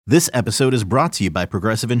This episode is brought to you by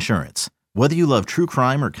Progressive Insurance. Whether you love true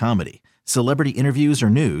crime or comedy, celebrity interviews or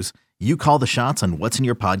news, you call the shots on what's in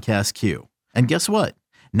your podcast queue. And guess what?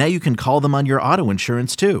 Now you can call them on your auto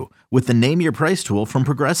insurance too with the Name Your Price tool from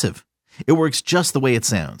Progressive. It works just the way it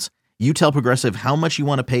sounds. You tell Progressive how much you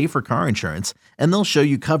want to pay for car insurance, and they'll show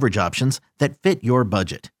you coverage options that fit your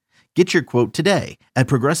budget. Get your quote today at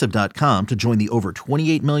Progressive.com to join the over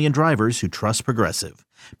 28 million drivers who trust Progressive.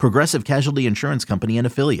 Progressive Casualty Insurance Company and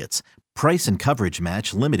Affiliates. Price and coverage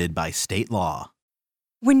match limited by state law.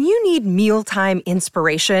 When you need mealtime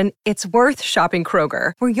inspiration, it's worth shopping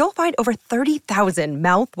Kroger, where you'll find over 30,000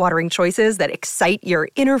 mouth-watering choices that excite your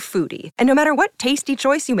inner foodie. And no matter what tasty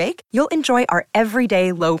choice you make, you'll enjoy our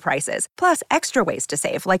everyday low prices, plus extra ways to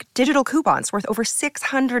save, like digital coupons worth over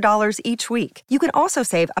 $600 each week. You can also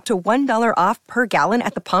save up to $1 off per gallon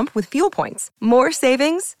at the pump with fuel points. More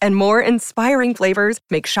savings and more inspiring flavors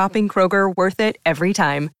make shopping Kroger worth it every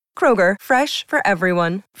time. Kroger, fresh for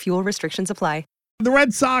everyone. Fuel restrictions apply. The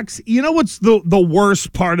Red Sox, you know what's the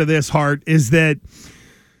worst part of this, Hart, is that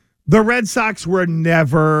the Red Sox were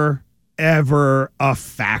never, ever a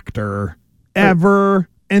factor. Ever.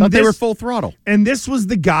 And they were full throttle. And this was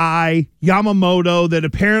the guy, Yamamoto, that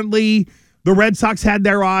apparently the Red Sox had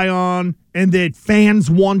their eye on and that fans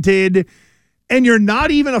wanted. And you're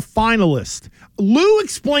not even a finalist. Lou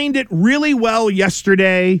explained it really well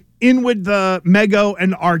yesterday in with the Mego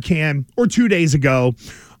and Arcan, or 2 days ago,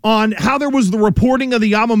 on how there was the reporting of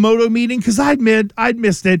the Yamamoto meeting, because I admit I'd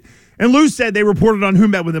missed it. And Lou said they reported on who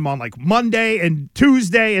met with him on like Monday and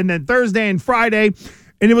Tuesday and then Thursday and Friday.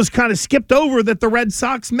 And it was kind of skipped over that the Red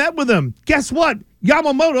Sox met with him. Guess what?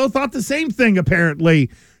 Yamamoto thought the same thing, apparently.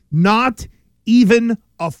 Not even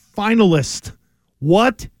a finalist.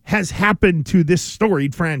 What has happened to this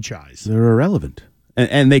storied franchise? They're irrelevant.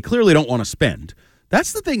 And they clearly don't want to spend.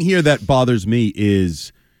 That's the thing here that bothers me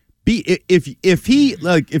is...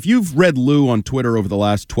 If you've read Lou on Twitter over the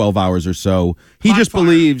last 12 hours or so, he just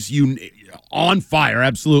believes you on fire.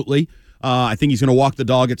 Absolutely. I think he's going to walk the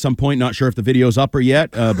dog at some point. Not sure if the video's up or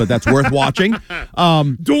yet, but that's worth watching.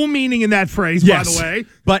 Dual meaning in that phrase, yes. By the way.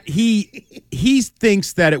 But he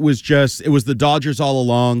thinks that it was the Dodgers all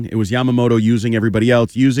along. It was Yamamoto using everybody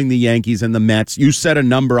else, using the Yankees and the Mets. You set a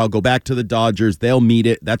number, I'll go back to the Dodgers. They'll meet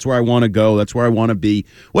it. That's where I want to go. That's where I want to be.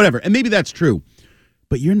 Whatever. And maybe that's true.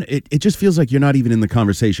 But it just feels like you're not even in the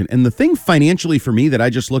conversation. And the thing financially for me that I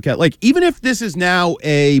just look at, like, even if this is now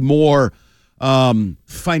a more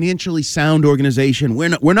financially sound organization,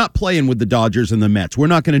 we're not playing with the Dodgers and the Mets. We're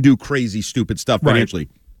not going to do crazy, stupid stuff financially.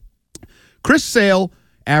 Right. Chris Sale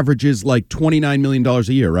averages like $29 million a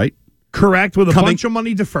year, right? Correct, with a bunch of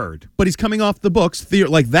money deferred. But he's coming off the books.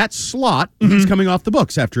 Like that slot, he's coming off the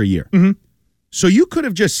books after a year. Mm-hmm. So you could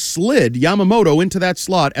have just slid Yamamoto into that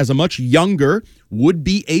slot as a much younger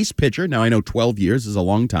would-be ace pitcher. Now, I know 12 years is a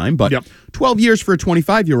long time, but 12 years for a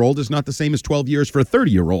 25-year-old is not the same as 12 years for a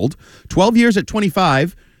 30-year-old. 12 years at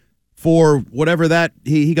 25 for whatever that,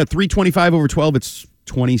 he got $325 over 12, it's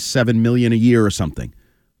 $27 million a year or something.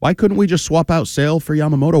 Why couldn't we just swap out Sale for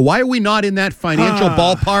Yamamoto? Why are we not in that financial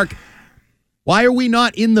ballpark? Why are we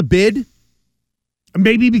not in the bid?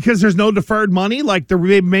 Maybe because there's no deferred money. Like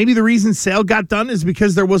maybe the reason Sale got done is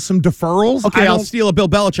because there was some deferrals. Okay, I'll steal a Bill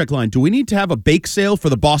Belichick line. Do we need to have a bake sale for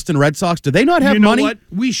the Boston Red Sox? Do they not have money? What?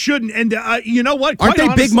 We shouldn't. And you know what? Aren't they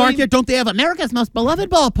big market? Don't they have America's most beloved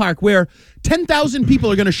ballpark where 10,000 people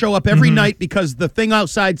are going to show up every night because the thing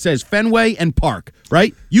outside says Fenway and Park,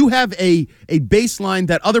 right? You have a baseline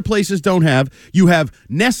that other places don't have. You have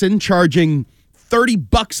Nesson charging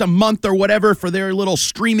 $30 a month or whatever for their little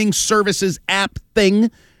streaming services app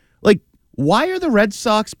thing. Like, why are the Red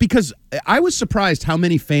Sox? Because I was surprised how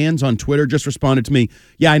many fans on Twitter just responded to me,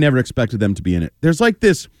 yeah, I never expected them to be in it. There's like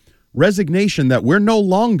this resignation that we're no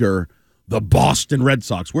longer the Boston Red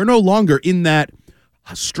Sox. We're no longer in that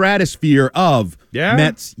stratosphere of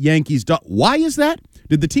Mets, Yankees. Why is that?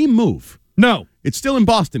 Did the team move? No. It's still in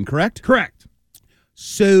Boston, correct? Correct.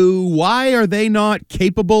 So why are they not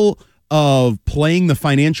capable of playing the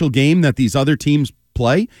financial game that these other teams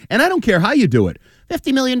play? And I don't care how you do it.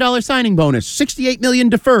 $50 million signing bonus, $68 million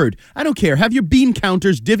deferred. I don't care. Have your bean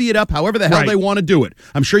counters, divvy it up however the hell they want to do it.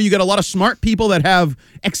 I'm sure you got a lot of smart people that have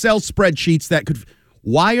Excel spreadsheets that could...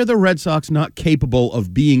 Why are the Red Sox not capable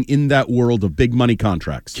of being in that world of big money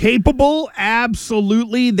contracts? Capable?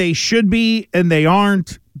 Absolutely. They should be, and they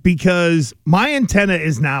aren't, because my antenna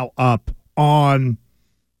is now up on...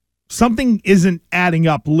 Something isn't adding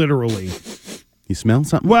up, literally. You smell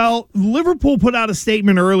something? Well, Liverpool put out a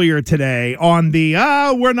statement earlier today on the,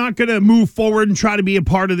 we're not going to move forward and try to be a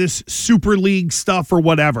part of this Super League stuff or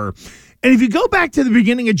whatever. And if you go back to the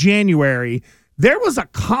beginning of January, There was a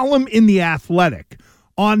column in The Athletic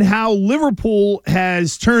on how Liverpool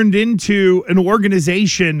has turned into an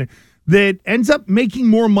organization that ends up making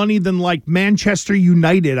more money than like Manchester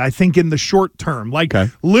United, I think, in the short term. Like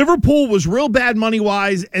Liverpool was real bad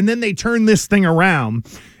money-wise, and then they turned this thing around.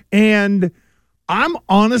 And I'm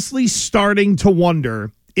honestly starting to wonder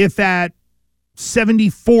if at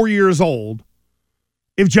 74 years old,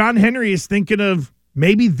 if John Henry is thinking of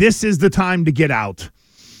maybe this is the time to get out.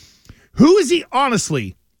 Who is he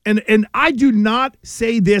honestly? And I do not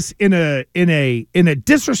say this in a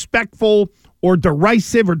disrespectful or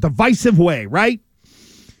derisive or divisive way, right?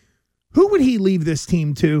 Who would he leave this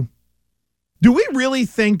team to? Do we really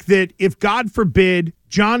think that if, God forbid,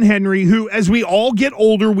 John Henry, who, as we all get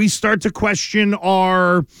older, we start to question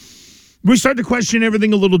everything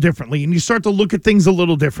a little differently, and you start to look at things a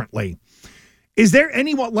little differently. Is there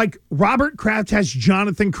anyone like Robert Kraft has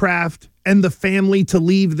Jonathan Kraft and the family to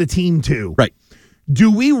leave the team to? Right. Do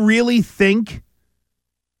we really think,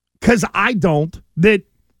 because I don't, that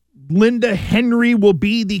Linda Henry will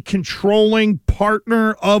be the controlling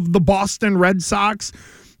partner of the Boston Red Sox?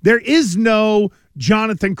 There is no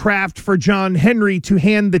Jonathan Kraft for John Henry to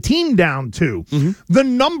hand the team down to. Mm-hmm. The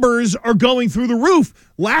numbers are going through the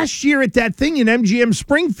roof. Last year at that thing in MGM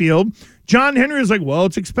Springfield, John Henry was like, well,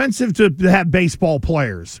 it's expensive to have baseball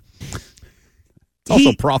players. It's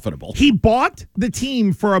also profitable. He bought the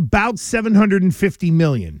team for about $750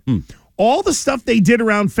 million. All the stuff they did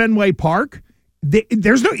around Fenway Park, he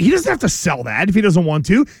doesn't have to sell that if he doesn't want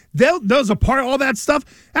to. Those are part of all that stuff.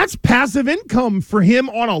 That's passive income for him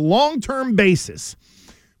on a long-term basis.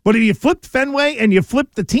 But if you flip Fenway and you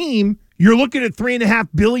flip the team, you're looking at $3.5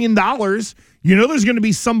 billion. You know there's going to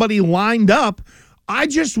be somebody lined up. I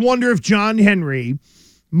just wonder if John Henry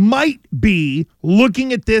might be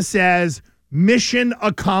looking at this as mission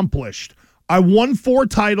accomplished. I won 4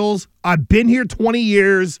 titles. I've been here 20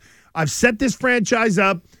 years. I've set this franchise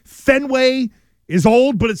up. Fenway is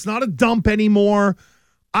old, but it's not a dump anymore.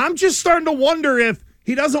 I'm just starting to wonder if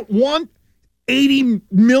he doesn't want $80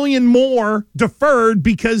 million more deferred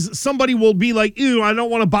because somebody will be like, ew, I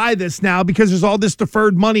don't want to buy this now because there's all this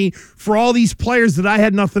deferred money for all these players that I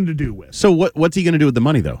had nothing to do with. So what's he going to do with the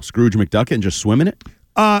money, though? Scrooge McDuck and just swim in it?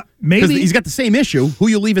 Maybe. Because he's got the same issue. Who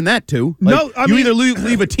you leaving that to? Like, no, I mean, either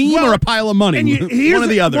leave a team or a pile of money. One or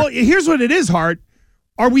the other. Well, here's what it is, Hart.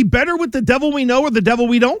 Are we better with the devil we know or the devil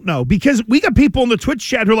we don't know? Because we got people in the Twitch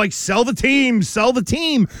chat who are like, sell the team, sell the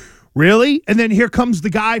team. Really? And then here comes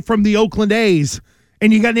the guy from the Oakland A's,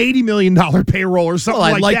 and you got an $80 million payroll or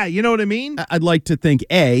something like that. You know what I mean? I'd like to think,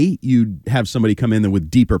 A, you'd have somebody come in there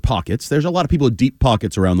with deeper pockets. There's a lot of people with deep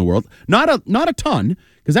pockets around the world. Not a ton,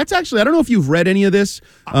 because that's actually, I don't know if you've read any of this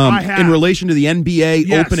I have. In relation to the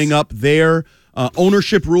NBA opening up their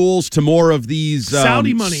ownership rules to more of these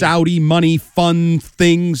Saudi money fun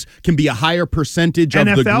things, can be a higher percentage of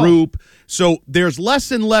the group. So there's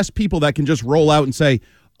less and less people that can just roll out and say,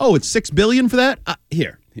 oh, it's $6 billion for that?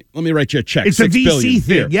 Here, let me write you a check. It's a VC billion.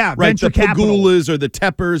 thing, Here. yeah. Right, venture the capital. Pagulas or the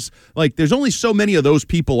Teppers. Like, there's only so many of those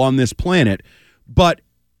people on this planet. But,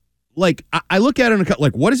 like, I look at it and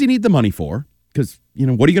like, what does he need the money for? Because,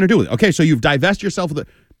 what are you going to do with it? Okay, so you've divested yourself of the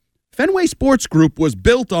Fenway Sports Group was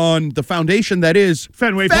built on the foundation that is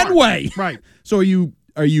Fenway. Right. So are you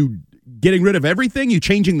getting rid of everything? You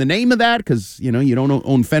changing the name of that because you don't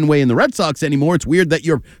own Fenway and the Red Sox anymore. It's weird that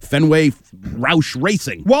you're Fenway Roush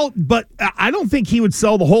Racing. Well, but I don't think he would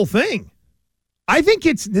sell the whole thing. I think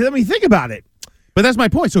let me think about it. But that's my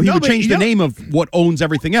point. So he would change the name of what owns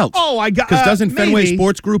everything else. Oh, I got because doesn't Fenway maybe.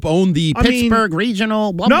 Sports Group own the Pittsburgh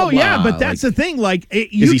Regional? Blah, blah, blah. Yeah, but that's the thing. Like,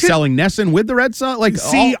 is he selling Nesson with the Red Sox? Like,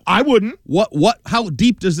 I wouldn't. What? How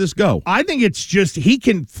deep does this go? I think it's just he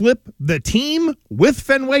can flip the team with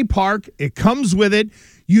Fenway Park. It comes with it.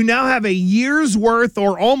 You now have a year's worth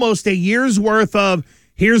or almost a year's worth of.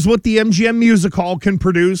 Here's what the MGM Music Hall can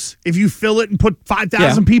produce. If you fill it and put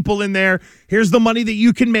 5,000 people in there, here's the money that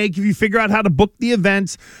you can make if you figure out how to book the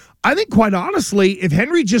events. I think, quite honestly, if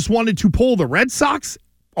Henry just wanted to pull the Red Sox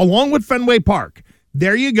along with Fenway Park,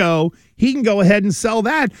 there you go. He can go ahead and sell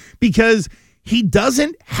that because he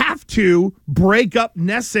doesn't have to break up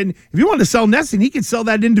Nesson. If you want to sell Nesson, he can sell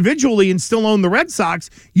that individually and still own the Red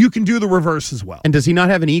Sox. You can do the reverse as well. And does he not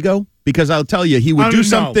have an ego? Because I'll tell you, he would do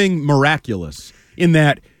something miraculous. In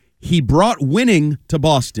that he brought winning to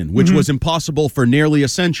Boston, which was impossible for nearly a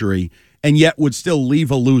century, and yet would still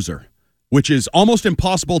leave a loser, which is almost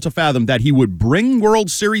impossible to fathom that he would bring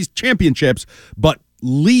World Series championships, but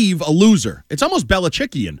leave a loser. It's almost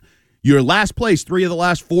Belichickian. You're last place 3 of the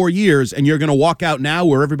last 4 years, and you're going to walk out now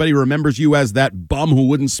where everybody remembers you as that bum who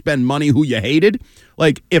wouldn't spend money, who you hated.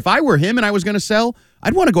 Like, if I were him and I was going to sell,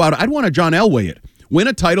 I'd want to go out. I'd want to John Elway it. Win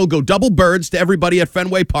a title, go double birds to everybody at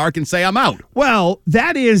Fenway Park and say, I'm out. Well,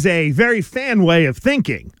 that is a very fan way of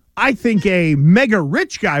thinking. I think a mega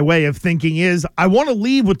rich guy way of thinking is I want to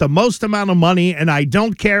leave with the most amount of money and I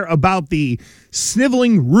don't care about the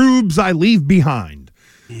sniveling rubes I leave behind.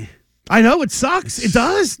 I know it sucks. It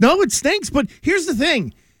does. No, it stinks. But here's the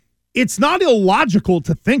thing. It's not illogical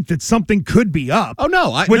to think that something could be up. Oh,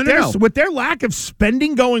 no. With their lack of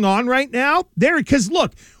spending going on right now, because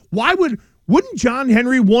look, wouldn't John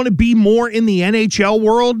Henry want to be more in the NHL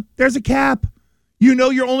world? There's a cap. You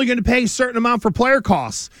know you're only going to pay a certain amount for player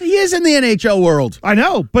costs. He is in the NHL world. I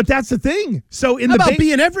know, but that's the thing. So How about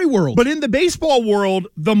be in every world? But in the baseball world,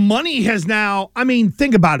 the money has now,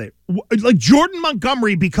 think about it. Like Jordan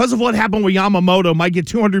Montgomery, because of what happened with Yamamoto, might get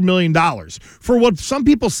 $200 million for what some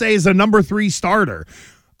people say is a number 3 starter.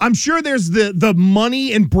 I'm sure there's the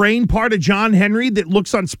money and brain part of John Henry that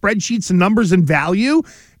looks on spreadsheets and numbers and value,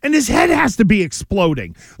 and his head has to be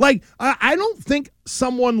exploding. Like, I don't think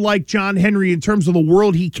someone like John Henry, in terms of the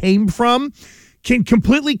world he came from, can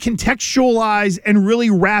completely contextualize and really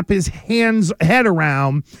wrap his head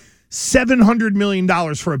around $700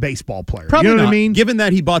 million for a baseball player. Probably you know not. What I mean? Given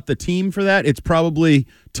that he bought the team for that, it's probably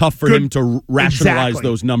tough for him to rationalize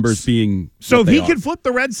those numbers being so if he can flip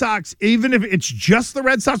the Red Sox, even if it's just the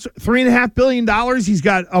Red Sox, $3.5 billion, he's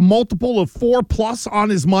got a multiple of 4+ on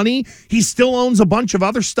his money. He still owns a bunch of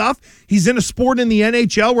other stuff. He's in a sport in the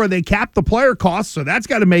NHL where they cap the player costs, so that's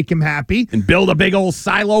got to make him happy. And build a big old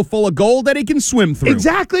silo full of gold that he can swim through.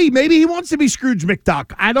 Exactly. Maybe he wants to be Scrooge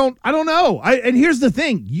McDuck. I don't know. And here's the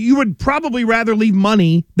thing. You would probably rather leave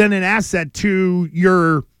money than an asset to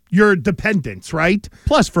your dependents, right?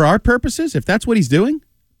 Plus, for our purposes, if that's what he's doing,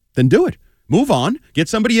 then do it. Move on. Get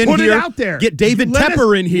somebody in here. Put it out there. Get David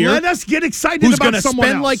Tepper in here. Let us get excited who's about gonna someone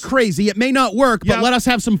spend else. like crazy. It may not work, but let us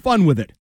have some fun with it.